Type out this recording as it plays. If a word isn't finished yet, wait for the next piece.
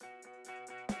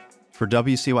For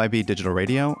WCYB Digital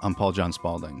Radio, I'm Paul John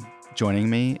Spaulding. Joining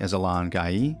me is Alain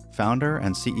Ghiai, founder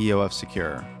and CEO of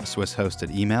Sekur, a Swiss-hosted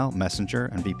email, messenger,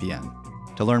 and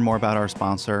VPN. To learn more about our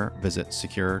sponsor, visit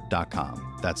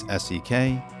sekur.com. That's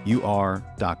sekur.com.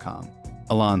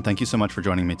 Alain, thank you so much for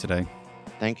joining me today.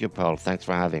 Thank you, Paul. Thanks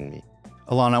for having me.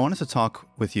 Alain, I wanted to talk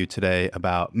with you today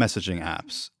about messaging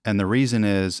apps. And the reason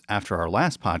is, after our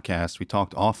last podcast, we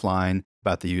talked offline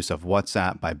about the use of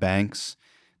WhatsApp by banks.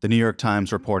 The New York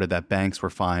Times reported that banks were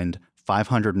fined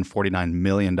 $549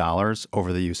 million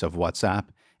over the use of WhatsApp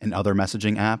and other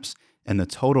messaging apps, and the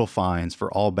total fines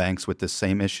for all banks with this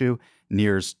same issue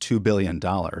nears $2 billion.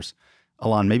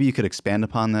 Alain, maybe you could expand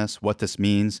upon this, what this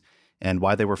means, and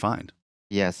why they were fined.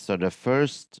 Yes, so the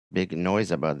first big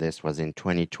noise about this was in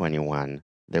 2021.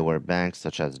 There were banks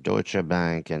such as Deutsche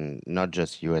Bank and not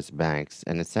just US banks,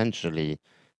 and essentially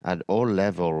at all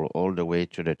level, all the way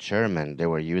to the chairman, they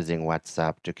were using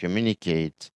WhatsApp to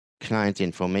communicate client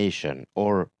information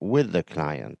or with the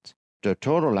client. The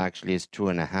total actually is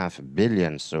 $2.5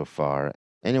 billion so far.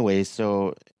 Anyway,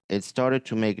 so it started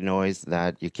to make noise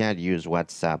that you can't use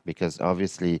WhatsApp because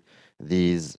obviously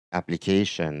these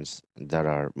applications that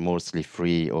are mostly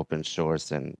free, open source,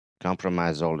 and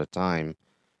compromised all the time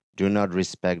do not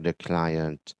respect the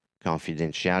client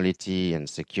confidentiality and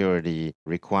security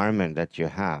requirement that you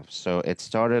have. So it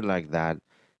started like that.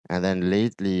 And then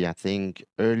lately, I think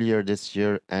earlier this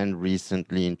year and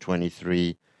recently in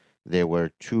 23, there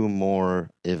were two more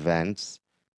events.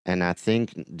 And I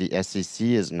think the SEC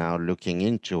is now looking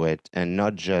into it, and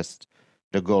not just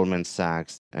the Goldman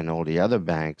Sachs and all the other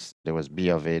banks. There was B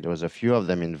of A, there was a few of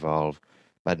them involved,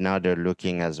 but now they're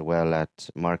looking as well at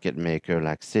market maker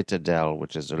like Citadel,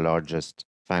 which is the largest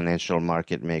financial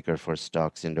market maker for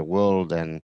stocks in the world.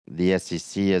 And the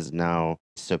SEC has now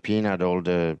subpoenaed all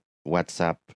the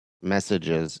WhatsApp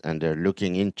messages, and they're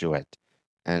looking into it.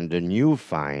 And the new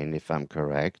fine, if I'm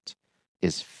correct,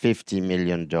 is $50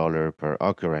 million per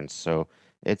occurrence. So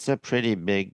it's a pretty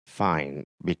big fine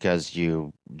because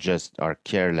you just are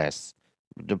careless.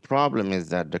 The problem is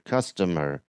that the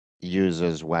customer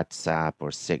uses WhatsApp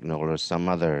or Signal or some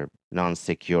other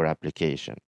non-secure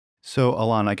application. So,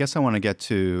 Alain, I guess I want to get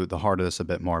to the heart of this a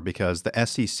bit more because the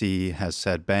SEC has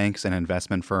said banks and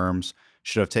investment firms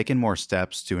should have taken more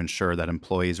steps to ensure that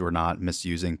employees were not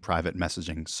misusing private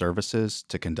messaging services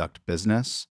to conduct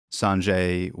business.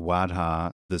 Sanjay Wadha,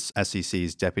 the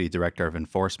SEC's Deputy Director of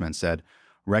Enforcement, said,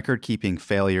 "Record-keeping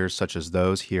failures such as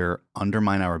those here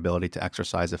undermine our ability to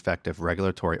exercise effective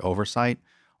regulatory oversight,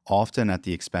 often at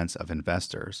the expense of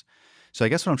investors." So I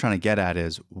guess what I'm trying to get at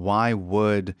is, why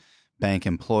would bank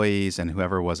employees and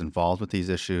whoever was involved with these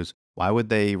issues, why would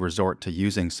they resort to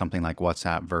using something like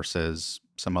WhatsApp versus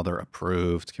some other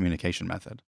approved communication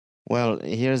method? Well,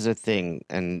 here's the thing,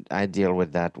 and I deal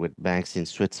with that with banks in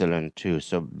Switzerland too.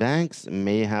 So banks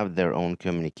may have their own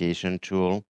communication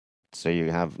tool. So you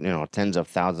have, tens of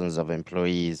thousands of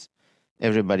employees.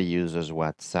 Everybody uses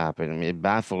WhatsApp, and it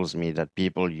baffles me that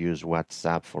people use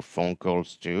WhatsApp for phone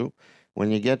calls too.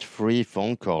 When you get free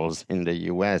phone calls in the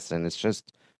US, and it's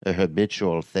just a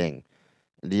habitual thing.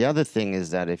 The other thing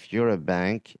is that if you're a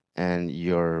bank and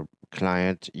your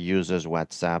client uses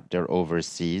WhatsApp, they're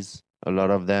overseas, a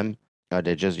lot of them,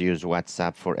 they just use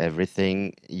WhatsApp for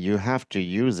everything. You have to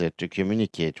use it to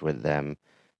communicate with them.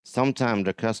 Sometimes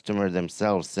the customer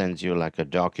themselves sends you like a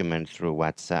document through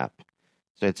WhatsApp.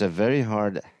 So it's a very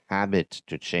hard habit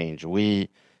to change. We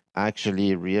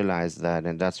actually realize that,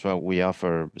 and that's why we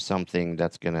offer something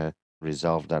that's going to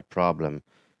resolve that problem,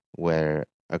 where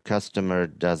a customer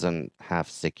doesn't have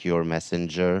secure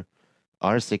messenger.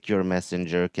 Our secure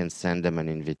messenger can send them an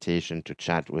invitation to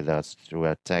chat with us through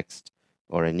a text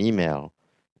or an email,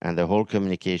 and the whole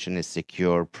communication is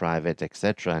secure, private,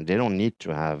 etc. And they don't need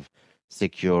to have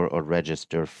secure or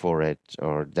register for it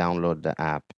or download the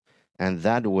app. And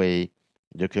that way,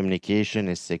 the communication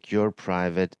is secure,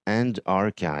 private, and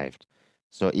archived.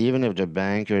 So even if the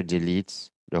banker deletes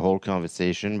the whole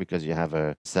conversation because you have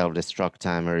a self-destruct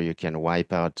timer, you can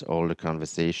wipe out all the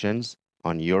conversations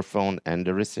on your phone and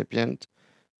the recipient.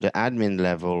 The admin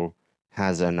level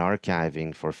has an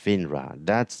archiving for FINRA.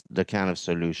 That's the kind of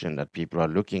solution that people are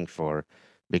looking for,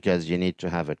 because you need to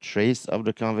have a trace of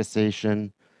the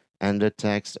conversation and the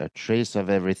text, a trace of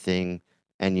everything,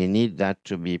 and you need that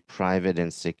to be private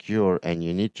and secure, and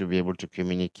you need to be able to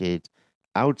communicate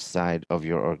outside of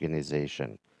your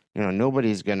organization.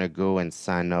 Nobody's going to go and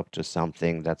sign up to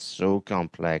something that's so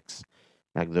complex,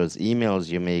 like those emails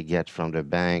you may get from the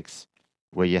banks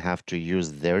where you have to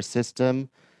use their system.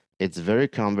 It's very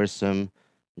cumbersome.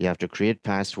 You have to create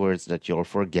passwords that you'll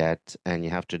forget, and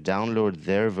you have to download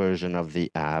their version of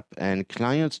the app. And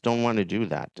clients don't want to do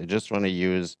that. They just want to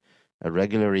use a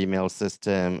regular email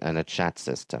system and a chat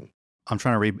system. I'm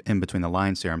trying to read in between the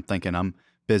lines here. I'm thinking I'm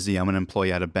busy. I'm an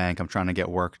employee at a bank. I'm trying to get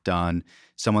work done.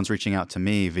 Someone's reaching out to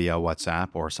me via WhatsApp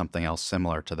or something else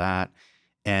similar to that.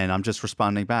 And I'm just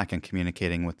responding back and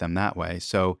communicating with them that way.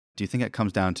 So, do you think it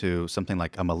comes down to something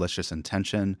like a malicious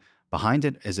intention behind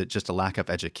it? Is it just a lack of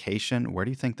education? Where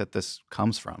do you think that this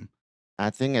comes from? I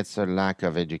think it's a lack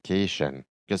of education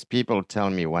because people tell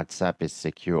me WhatsApp is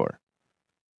secure.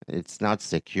 It's not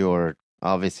secure.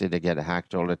 Obviously, they get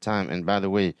hacked all the time. And by the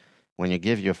way, when you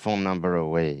give your phone number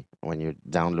away, when you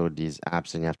download these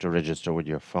apps and you have to register with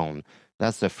your phone,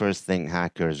 that's the first thing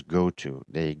hackers go to.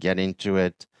 They get into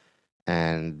it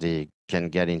and they can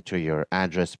get into your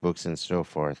address books and so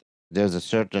forth. There's a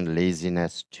certain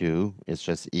laziness too. It's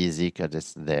just easy because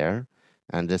it's there.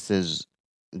 And this is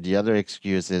the other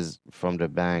excuse is from the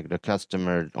bank, the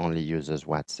customer only uses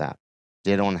WhatsApp.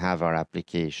 They don't have our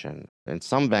application. And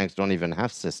some banks don't even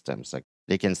have systems. Like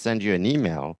they can send you an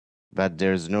email, but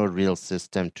there's no real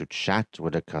system to chat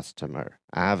with a customer.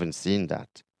 I haven't seen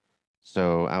that.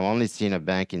 So I've only seen a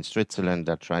bank in Switzerland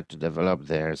that tried to develop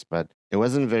theirs, but it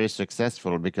wasn't very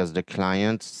successful because the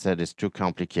client said it's too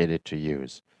complicated to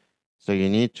use. So you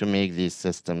need to make these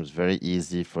systems very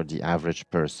easy for the average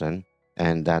person,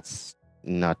 and that's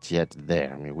not yet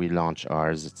there. I mean, we launched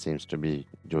ours, it seems to be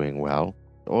doing well.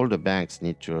 All the banks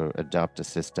need to adopt a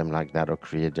system like that or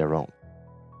create their own.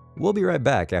 We'll be right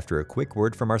back after a quick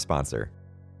word from our sponsor.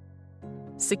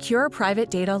 Secure Private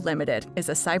Data Limited is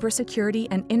a cybersecurity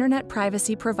and internet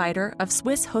privacy provider of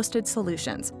Swiss-hosted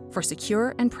solutions for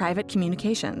secure and private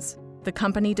communications. The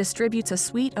company distributes a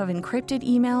suite of encrypted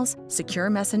emails, secure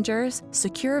messengers,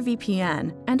 secure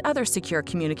VPN, and other secure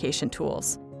communication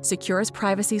tools. Secure's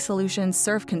privacy solutions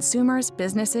serve consumers,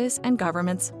 businesses, and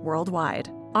governments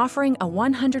worldwide, offering a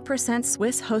 100%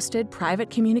 Swiss-hosted private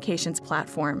communications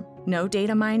platform, no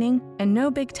data mining, and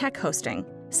no big tech hosting.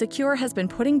 Secure has been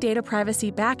putting data privacy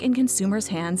back in consumers'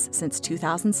 hands since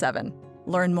 2007.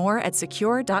 Learn more at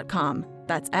secure.com.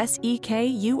 That's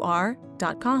SEKUR.com.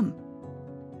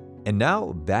 And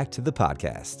now, back to the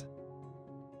podcast.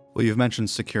 Well, you've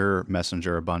mentioned Secure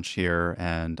Messenger a bunch here,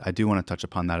 and I do want to touch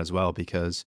upon that as well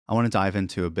because I want to dive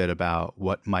into a bit about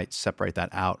what might separate that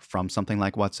out from something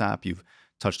like WhatsApp. You've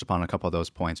touched upon a couple of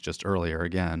those points just earlier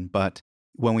again, but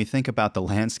when we think about the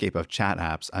landscape of chat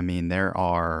apps, I mean, there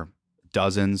are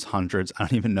dozens, hundreds, I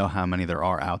don't even know how many there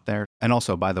are out there. And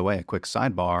also, by the way, a quick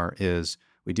sidebar is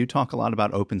we do talk a lot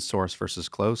about open source versus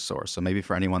closed source. So maybe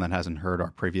for anyone that hasn't heard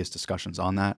our previous discussions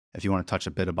on that, if you want to touch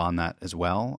a bit upon that as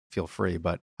well, feel free.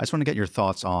 But I just want to get your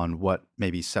thoughts on what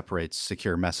maybe separates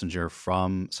Secure Messenger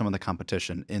from some of the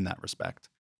competition in that respect.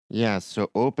 Yeah, so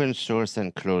open source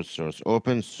and closed source.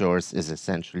 Open source is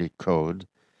essentially code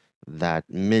that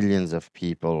millions of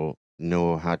people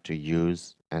know how to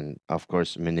use and, of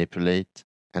course, manipulate.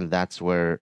 And that's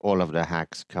where all of the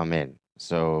hacks come in.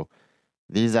 So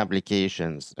these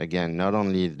applications, again, not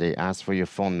only they ask for your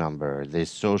phone number, they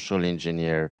social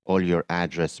engineer all your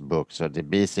address book. So they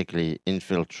basically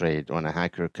infiltrate when a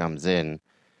hacker comes in,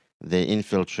 they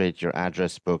infiltrate your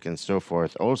address book and so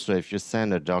forth. Also, if you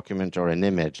send a document or an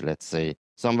image, let's say,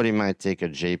 somebody might take a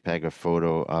JPEG, a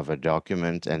photo of a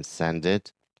document and send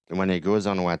it. When it goes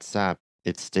on WhatsApp,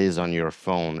 it stays on your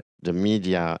phone. The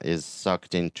media is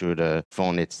sucked into the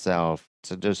phone itself.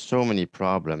 So there's so many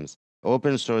problems.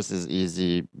 Open source is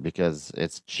easy because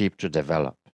it's cheap to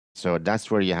develop. So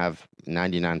that's where you have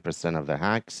 99% of the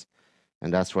hacks,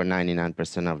 and that's where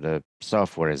 99% of the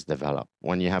software is developed.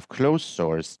 When you have closed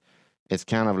source, it's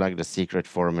kind of like the secret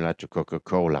formula to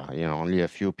Coca-Cola. You know, only a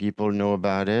few people know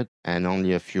about it and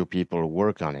only a few people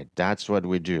work on it. That's what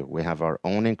we do. We have our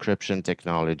own encryption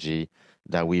technology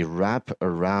that we wrap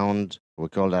around. We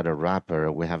call that a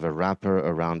wrapper. We have a wrapper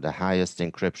around the highest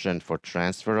encryption for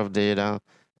transfer of data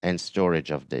and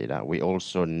storage of data. We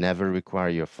also never require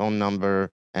your phone number.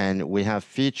 And we have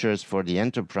features for the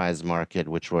enterprise market,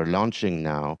 which we're launching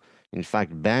now. In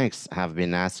fact, banks have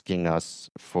been asking us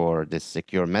for this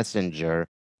secure messenger.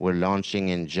 We're launching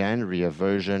in January a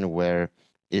version where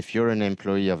if you're an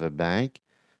employee of a bank,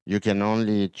 you can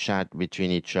only chat between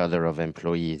each other of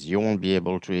employees. You won't be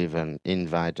able to even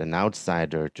invite an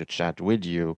outsider to chat with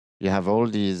you. You have all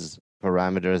these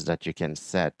parameters that you can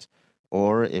set.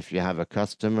 Or if you have a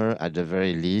customer, at the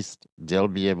very least, they'll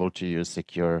be able to use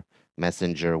secure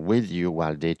messenger with you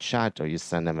while they chat, or you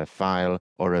send them a file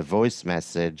or a voice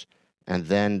message, and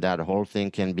then that whole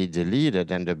thing can be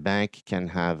deleted and the bank can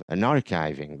have an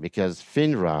archiving because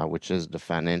FINRA, which is the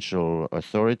financial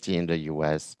authority in the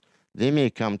US, They may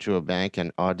come to a bank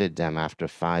and audit them after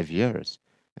 5 years,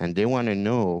 and they want to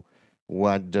know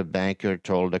what the banker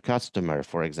told the customer,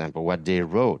 for example, what they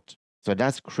wrote. So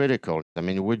that's critical. I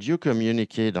mean, would you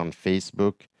communicate on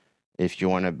Facebook if you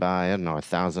want to buy, I don't know,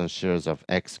 1,000 shares of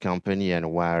X company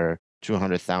and wire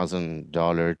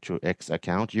 $200,000 to X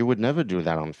account? You would never do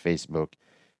that on Facebook.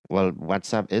 Well,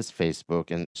 WhatsApp is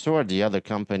Facebook, and so are the other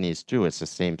companies too. It's the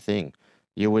same thing.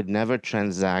 You would never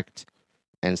transact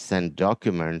and send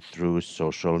documents through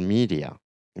social media.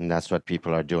 And that's what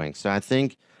people are doing. So I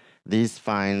think these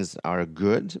fines are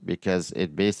good because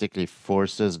it basically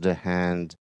forces the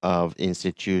hand of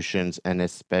institutions and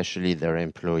especially their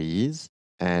employees.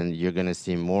 And you're going to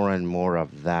see more and more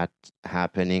of that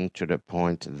happening to the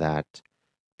point that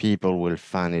people will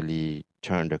finally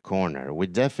turn the corner. We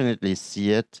definitely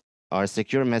see it. Our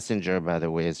secure messenger, by the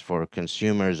way, is for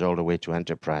consumers all the way to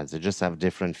enterprise. They just have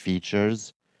different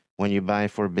features when you buy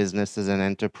for businesses and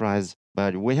enterprise.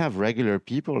 But we have regular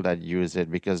people that use it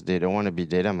because they don't want to be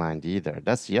data mined either.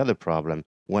 That's the other problem.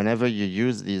 Whenever you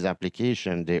use these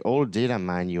applications, they all data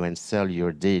mine you and sell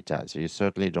your data. So you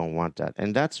certainly don't want that.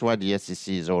 And that's why the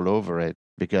SEC is all over it,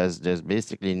 because there's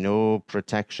basically no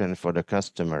protection for the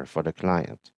customer, for the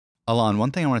client. Alain,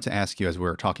 one thing I wanted to ask you as we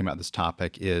were talking about this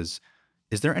topic is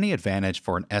there any advantage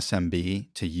for an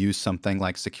SMB to use something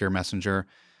like Secure Messenger?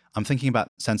 I'm thinking about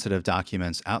sensitive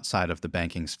documents outside of the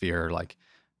banking sphere, like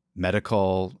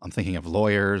medical. I'm thinking of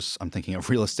lawyers. I'm thinking of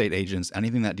real estate agents,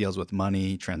 anything that deals with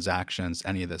money, transactions,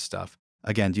 any of this stuff.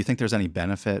 Again, do you think there's any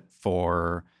benefit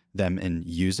for them in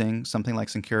using something like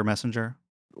Secure Messenger?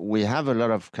 We have a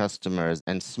lot of customers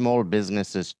and small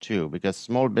businesses too, because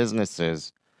small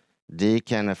businesses, they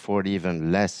can afford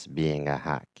even less being a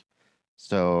hack.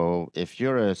 So if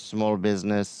you're a small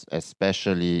business,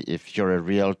 especially if you're a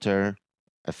realtor,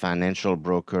 a financial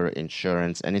broker,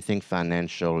 insurance, anything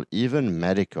financial, even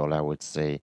medical, I would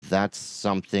say, that's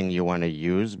something you want to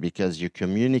use because you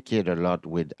communicate a lot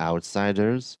with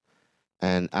outsiders.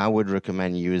 And I would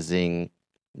recommend using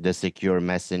the secure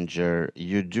messenger.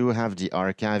 You do have the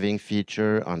archiving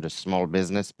feature on the small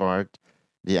business part.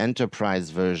 The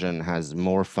enterprise version has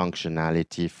more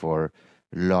functionality for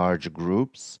large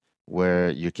groups where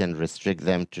you can restrict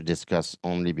them to discuss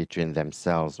only between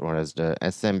themselves, whereas the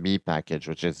SMB package,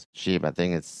 which is cheap, I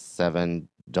think it's $7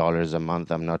 a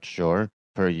month, I'm not sure,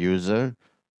 per user.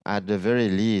 At the very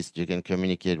least, you can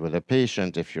communicate with a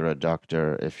patient if you're a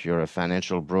doctor, if you're a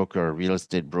financial broker, real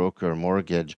estate broker,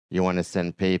 mortgage, you want to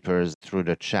send papers through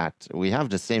the chat. We have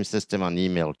the same system on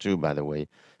email too, by the way.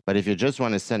 But if you just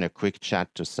want to send a quick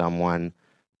chat to someone,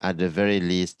 at the very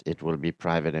least, it will be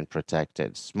private and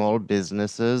protected. Small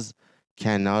businesses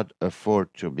cannot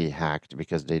afford to be hacked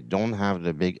because they don't have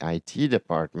the big IT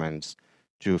departments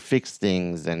to fix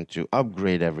things and to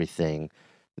upgrade everything.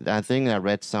 I think I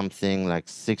read something like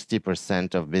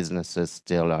 60% of businesses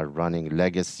still are running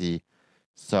legacy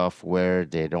software.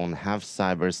 They don't have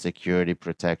cybersecurity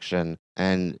protection.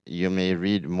 And you may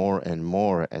read more and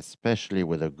more, especially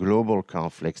with the global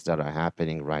conflicts that are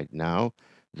happening right now.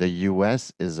 The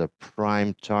US is a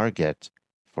prime target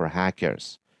for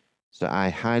hackers. So I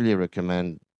highly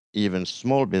recommend even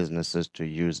small businesses to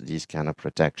use these kind of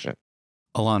protection.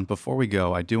 Alon, before we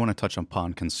go, I do want to touch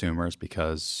upon consumers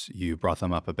because you brought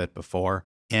them up a bit before.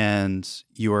 And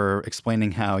you were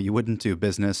explaining how you wouldn't do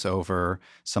business over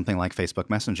something like Facebook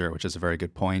Messenger, which is a very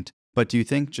good point. But do you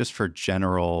think just for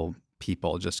general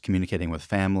people, just communicating with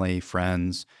family,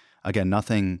 friends, again,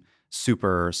 nothing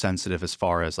super sensitive as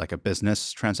far as like a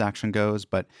business transaction goes,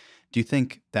 but do you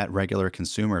think that regular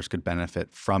consumers could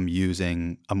benefit from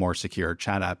using a more secure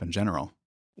chat app in general?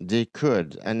 They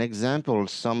could. An example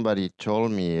somebody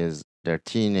told me is their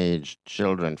teenage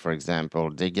children, for example,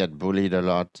 they get bullied a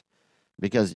lot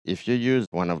because if you use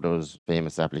one of those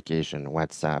famous applications,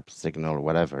 WhatsApp, Signal,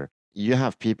 whatever, you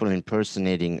have people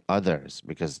impersonating others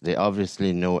because they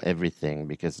obviously know everything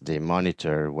because they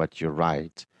monitor what you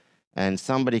write. And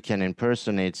somebody can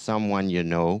impersonate someone you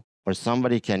know, or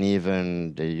somebody can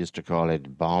even, they used to call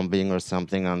it bombing or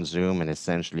something on Zoom and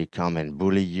essentially come and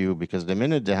bully you because the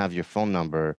minute they have your phone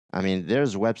number, I mean,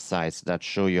 there's websites that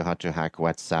show you how to hack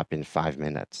WhatsApp in 5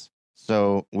 minutes.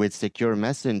 So with Secure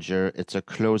Messenger, it's a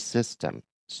closed system.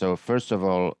 So first of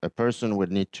all, a person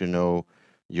would need to know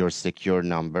your secure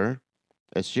number.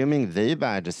 Assuming they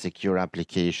buy the secure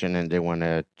application and they want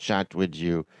to chat with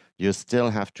you, you still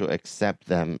have to accept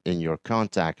them in your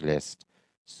contact list.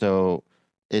 So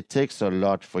it takes a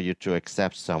lot for you to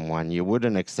accept someone. You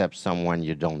wouldn't accept someone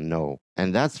you don't know.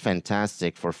 And that's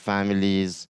fantastic for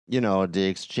families. You know, they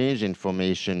exchange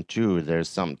information too. There's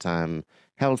sometimes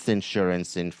health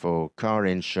insurance info, car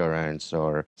insurance,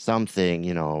 or something,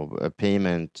 you know, a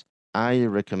payment I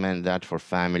recommend that for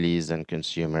families and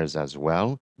consumers as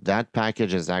well. That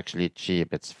package is actually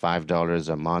cheap. It's $5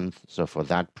 a month. So for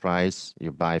that price,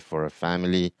 you buy for a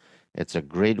family. It's a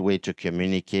great way to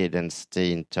communicate and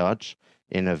stay in touch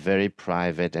in a very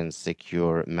private and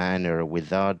secure manner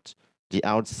without the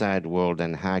outside world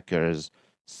and hackers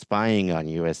spying on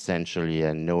you essentially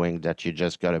and knowing that you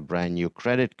just got a brand new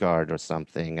credit card or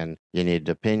something and you need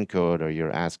the PIN code or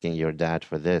you're asking your dad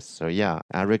for this. So yeah,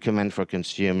 I recommend for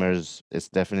consumers, it's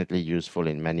definitely useful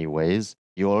in many ways.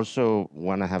 You also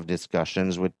want to have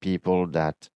discussions with people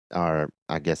that are,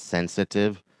 I guess,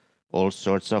 sensitive, all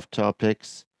sorts of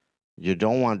topics. You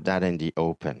don't want that in the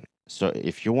open. So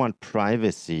if you want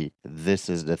privacy, this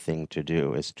is the thing to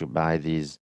do, is to buy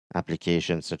these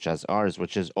applications such as ours,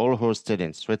 which is all hosted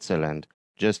in Switzerland.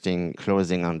 Just in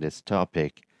closing on this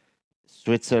topic,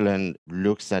 Switzerland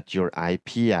looks at your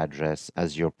IP address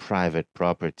as your private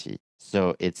property.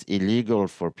 So it's illegal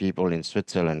for people in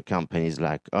Switzerland, companies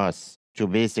like us, to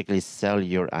basically sell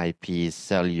your IPs,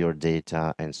 sell your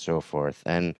data, and so forth.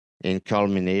 And in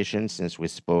culmination, since we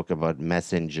spoke about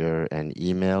Messenger and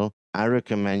email, I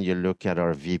recommend you look at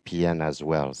our VPN as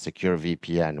well, Secure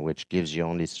VPN, which gives you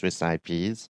only Swiss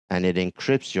IPs, and it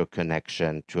encrypts your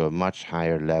connection to a much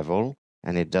higher level,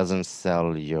 and it doesn't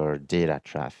sell your data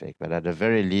traffic. But at the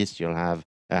very least, you'll have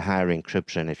a higher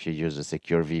encryption if you use a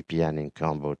Secure VPN in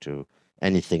combo to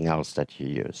anything else that you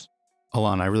use.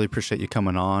 Alain, I really appreciate you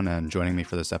coming on and joining me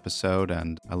for this episode,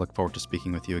 and I look forward to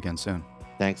speaking with you again soon.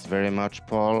 Thanks very much,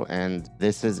 Paul. And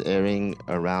this is airing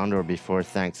around or before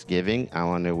Thanksgiving. I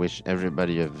want to wish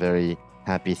everybody a very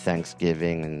happy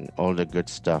Thanksgiving and all the good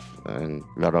stuff and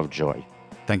a lot of joy.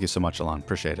 Thank you so much, Alain.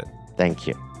 Appreciate it. Thank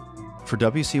you. For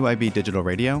WCYB Digital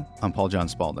Radio, I'm Paul John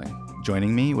Spaulding.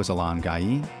 Joining me was Alain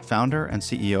Ghiai, founder and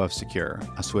CEO of Sekur,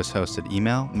 a Swiss-hosted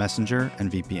email, messenger,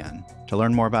 and VPN. To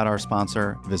learn more about our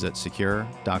sponsor, visit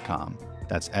sekur.com.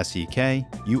 That's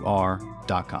sekur.com.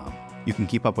 You can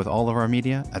keep up with all of our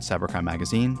media at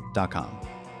cybercrimemagazine.com.